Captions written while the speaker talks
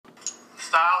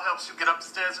style helps you get up the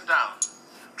stairs and down.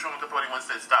 Truman Capote once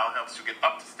said style helps you get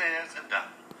up the stairs and down.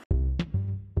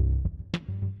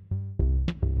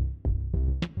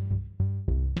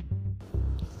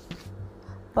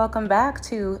 Welcome back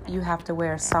to You Have to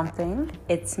Wear Something.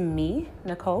 It's me,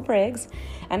 Nicole Briggs,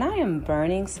 and I am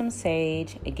burning some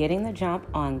sage, getting the jump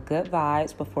on good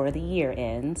vibes before the year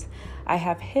ends. I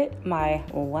have hit my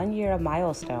 1 year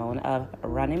milestone of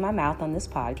running my mouth on this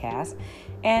podcast,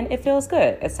 and it feels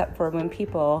good, except for when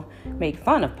people make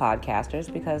fun of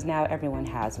podcasters, because now everyone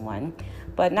has one,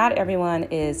 but not everyone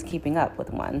is keeping up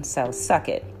with one, so suck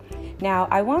it. Now,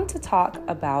 I want to talk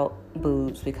about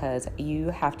boobs because you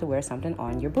have to wear something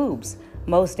on your boobs.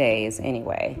 Most days,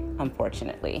 anyway,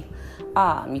 unfortunately.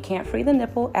 You can't free the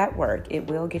nipple at work. It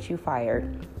will get you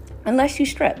fired unless you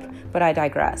strip, but I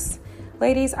digress.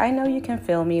 Ladies, I know you can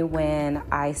feel me when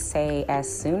I say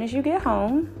as soon as you get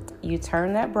home, you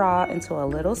turn that bra into a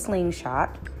little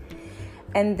slingshot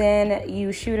and then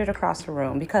you shoot it across the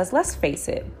room because let's face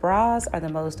it, bras are the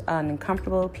most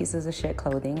uncomfortable pieces of shit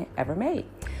clothing ever made.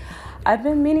 I've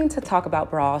been meaning to talk about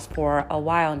bras for a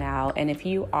while now, and if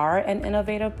you are an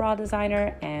innovative bra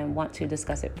designer and want to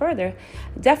discuss it further,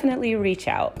 definitely reach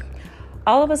out.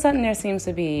 All of a sudden, there seems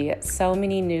to be so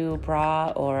many new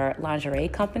bra or lingerie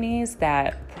companies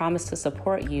that promise to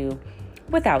support you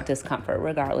without discomfort,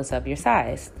 regardless of your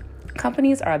size.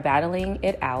 Companies are battling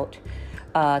it out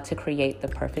to create the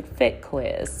perfect fit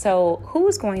quiz. So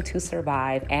who's going to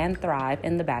survive and thrive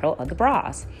in the battle of the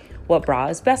bras? What bra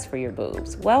is best for your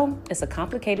boobs? Well, it's a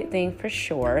complicated thing for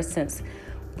sure, since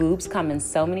boobs come in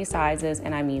so many sizes,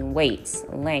 and I mean weights,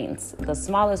 lengths. The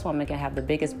smallest woman can have the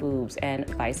biggest boobs and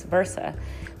vice versa.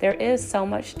 There is so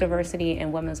much diversity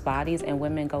in women's bodies, and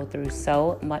women go through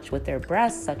so much with their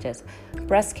breasts, such as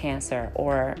breast cancer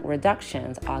or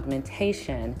reductions,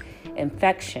 augmentation,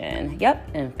 infection.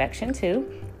 Yep, infection too.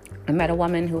 I met a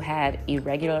woman who had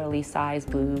irregularly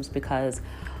sized boobs because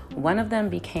one of them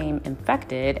became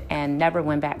infected and never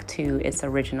went back to its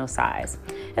original size.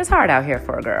 It's hard out here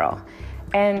for a girl.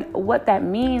 And what that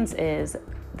means is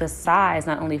the size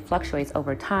not only fluctuates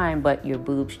over time, but your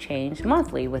boobs change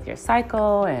monthly with your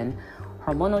cycle and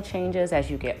hormonal changes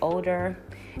as you get older.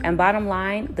 And bottom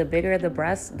line, the bigger the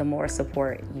breasts, the more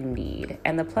support you need.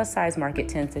 And the plus size market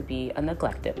tends to be a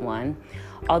neglected one.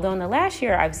 Although in the last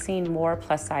year, I've seen more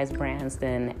plus size brands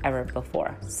than ever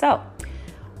before. So,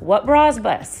 what bra is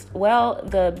best? Well,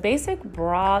 the basic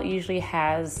bra usually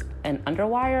has an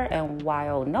underwire, and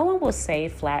while no one will say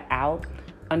flat out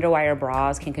underwire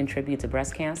bras can contribute to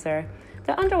breast cancer,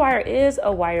 the underwire is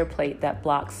a wire plate that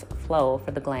blocks flow for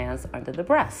the glands under the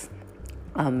breast.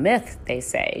 A myth, they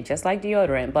say, just like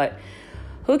deodorant, but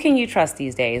who can you trust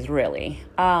these days, really?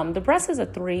 The breast is a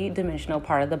 3-dimensional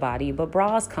part of the body, but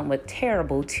bras come with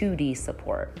terrible 2D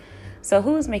support. So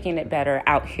who's making it better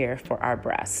out here for our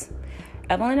breasts?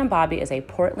 Evelyn and Bobbie is a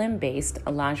Portland-based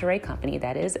lingerie company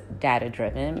that is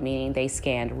data-driven, meaning they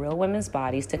scanned real women's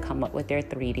bodies to come up with their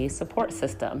 3D support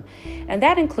system. And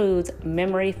that includes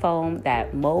memory foam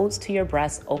that molds to your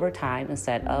breasts over time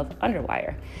instead of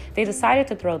underwire. They decided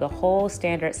to throw the whole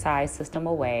standard size system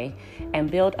away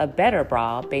and build a better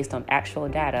bra based on actual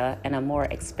data and a more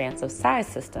expansive size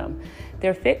system.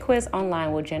 Their fit quiz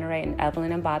online will generate an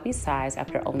Evelyn and Bobbie size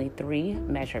after only 3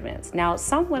 measurements. Now,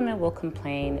 some women will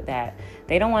complain that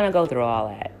they don't want to go through all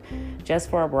that just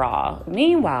for a bra.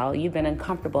 Meanwhile, you've been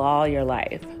uncomfortable all your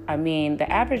life. I mean,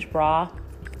 the average bra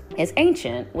is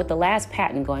ancient, with the last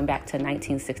patent going back to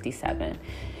 1967.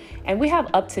 And we have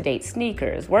up-to-date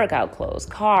sneakers, workout clothes,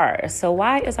 cars. So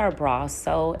why is our bra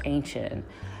so ancient?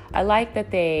 I like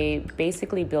that they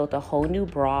basically built a whole new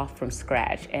bra from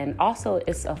scratch. And also,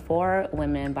 it's a for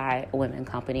women by a women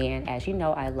company. And as you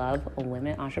know, I love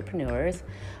women entrepreneurs.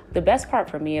 The best part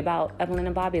for me about Evelyn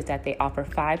and Bobbie is that they offer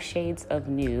 5 shades of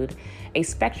nude, a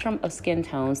spectrum of skin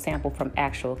tones sampled from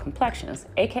actual complexions,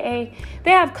 aka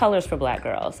they have colors for black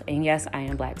girls. And yes, I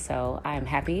am black, so I am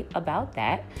happy about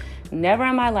that. Never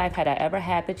in my life had I ever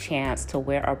had the chance to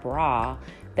wear a bra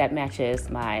that matches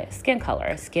my skin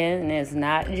color. Skin is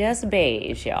not just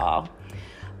beige, y'all.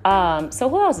 So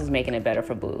who else is making it better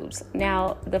for boobs?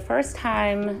 Now, the first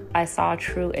time I saw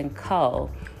True & Co.,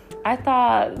 I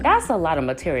thought that's a lot of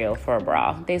material for a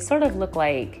bra. They sort of look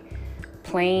like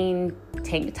plain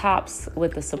tank tops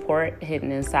with the support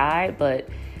hidden inside, but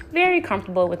very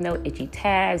comfortable with no itchy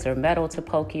tags or metal to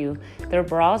poke you. Their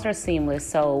bras are seamless,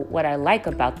 so what I like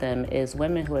about them is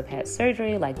women who have had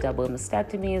surgery like double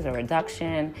mastectomies or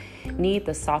reduction need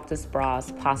the softest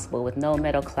bras possible with no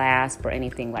metal clasp or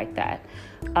anything like that.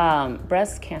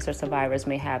 Breast cancer survivors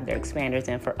may have their expanders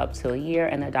in for up to a year,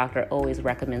 and the doctor always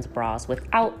recommends bras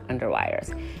without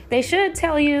underwires. They should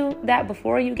tell you that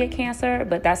before you get cancer,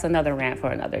 but that's another rant for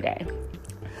another day.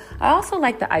 I also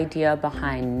like the idea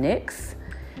behind Knix.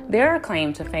 Their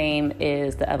claim to fame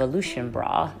is the Evolution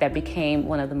bra that became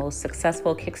one of the most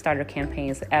successful Kickstarter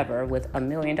campaigns ever with $1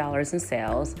 million in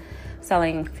sales,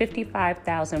 selling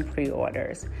 55,000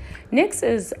 pre-orders. Knix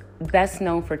is best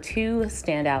known for two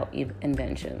standout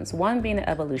inventions, one being the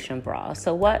Evolution bra.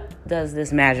 So what does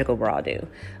this magical bra do?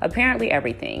 Apparently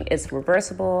everything. It's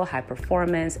reversible, high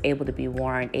performance, able to be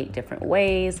worn 8 different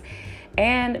ways,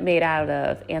 and made out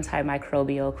of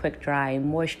antimicrobial,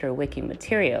 quick-drying, moisture-wicking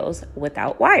materials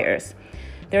without wires.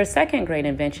 Their second great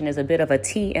invention is a bit of a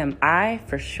TMI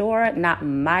for sure, not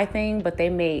my thing, but they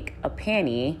make a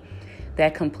panty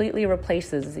that completely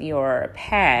replaces your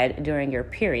pad during your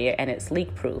period, and it's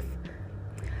leak-proof.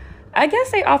 I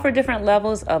guess they offer different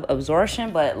levels of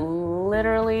absorption, but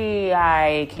literally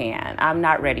I'm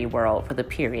not ready, world, for the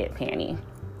period panty.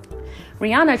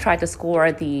 Rihanna tried to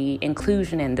score the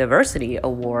Inclusion and Diversity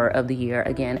Award of the Year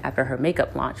again after her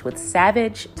makeup launch with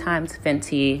Savage x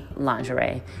Fenty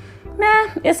lingerie.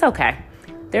 It's okay.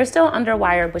 They're still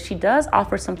underwire, but she does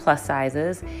offer some plus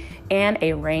sizes and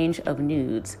a range of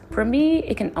nudes. For me,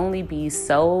 it can only be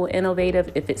so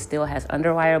innovative if it still has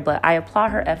underwire, but I applaud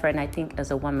her effort, and I think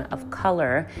as a woman of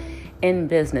color in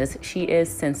business, she is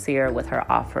sincere with her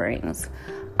offerings.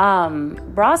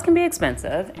 Bras can be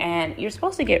expensive, and you're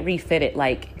supposed to get refitted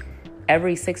like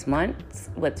every 6 months,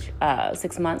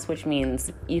 which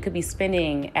means you could be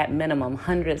spending at minimum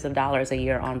hundreds of dollars a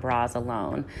year on bras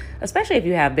alone, especially if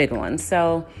you have big ones.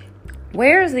 So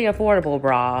where's the affordable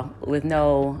bra with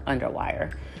no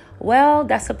underwire? Well,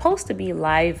 that's supposed to be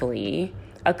Lively,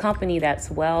 a company that's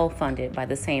well funded by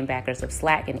the same backers of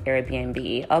Slack and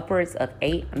Airbnb, upwards of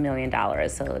 $8 million.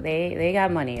 So they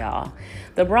got money, y'all.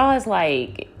 The bra is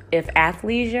like if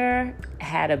athleisure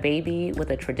had a baby with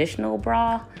a traditional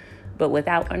bra, but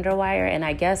without underwire, and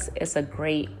I guess it's a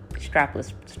great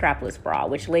strapless bra,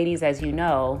 which, ladies, as you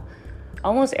know,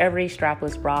 almost every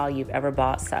strapless bra you've ever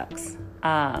bought sucks.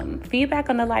 Feedback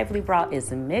on the Lively bra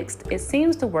is mixed. It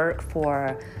seems to work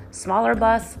for smaller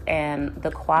busts, and the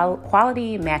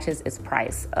quality matches its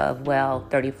price of,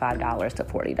 $35 to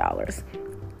 $40.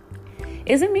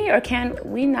 Is it me, or can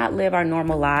we not live our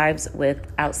normal lives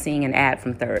without seeing an ad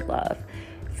from Third Love?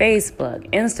 Facebook,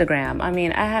 Instagram.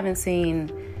 I haven't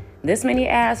seen this many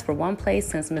ads for one place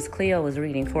since Miss Cleo was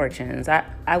reading fortunes.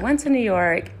 I went to New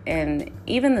York, and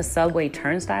even the subway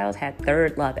turnstiles had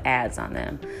Third Love ads on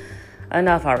them.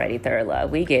 Enough already, Third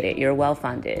Love. We get it. You're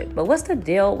well-funded. But what's the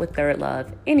deal with Third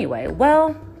Love anyway?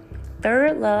 Well,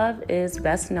 Third Love is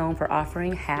best known for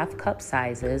offering half-cup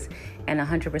sizes and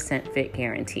 100% fit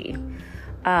guarantee.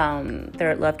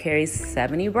 Third Love carries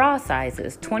 70 bra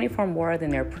sizes, 24 more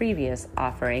than their previous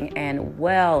offering, and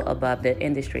well above the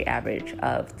industry average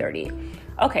of 30.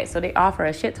 Okay, so they offer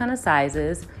a shit ton of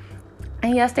sizes.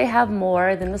 And yes, they have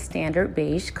more than the standard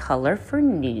beige color for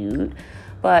nude,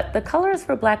 but the colors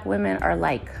for Black women are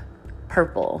like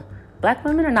purple. Black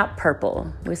women are not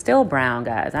purple. We're still brown,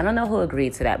 guys. I don't know who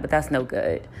agreed to that, but that's no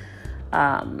good.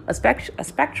 A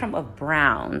spectrum of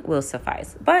brown will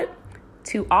suffice. But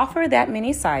to offer that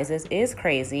many sizes is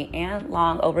crazy and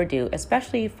long overdue,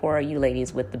 especially for you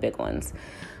ladies with the big ones.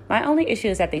 My only issue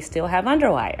is that they still have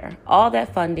underwire. All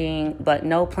that funding, but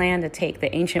no plan to take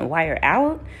the ancient wire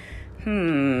out?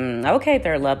 Okay,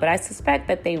 Third Love, but I suspect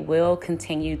that they will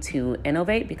continue to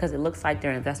innovate because it looks like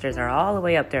their investors are all the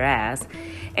way up their ass.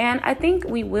 And I think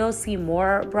we will see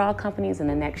more bra companies in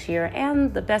the next year.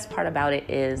 And the best part about it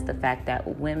is the fact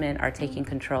that women are taking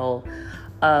control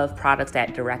of products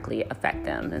that directly affect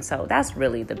them. And so that's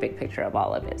really the big picture of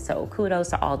all of it. So kudos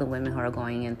to all the women who are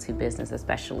going into business,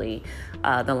 especially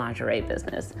the lingerie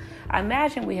business. I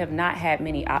imagine we have not had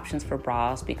many options for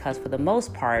bras because for the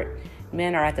most part,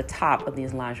 men are at the top of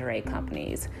these lingerie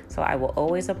companies. So I will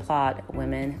always applaud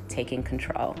women taking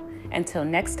control. Until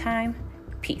next time,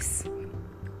 peace.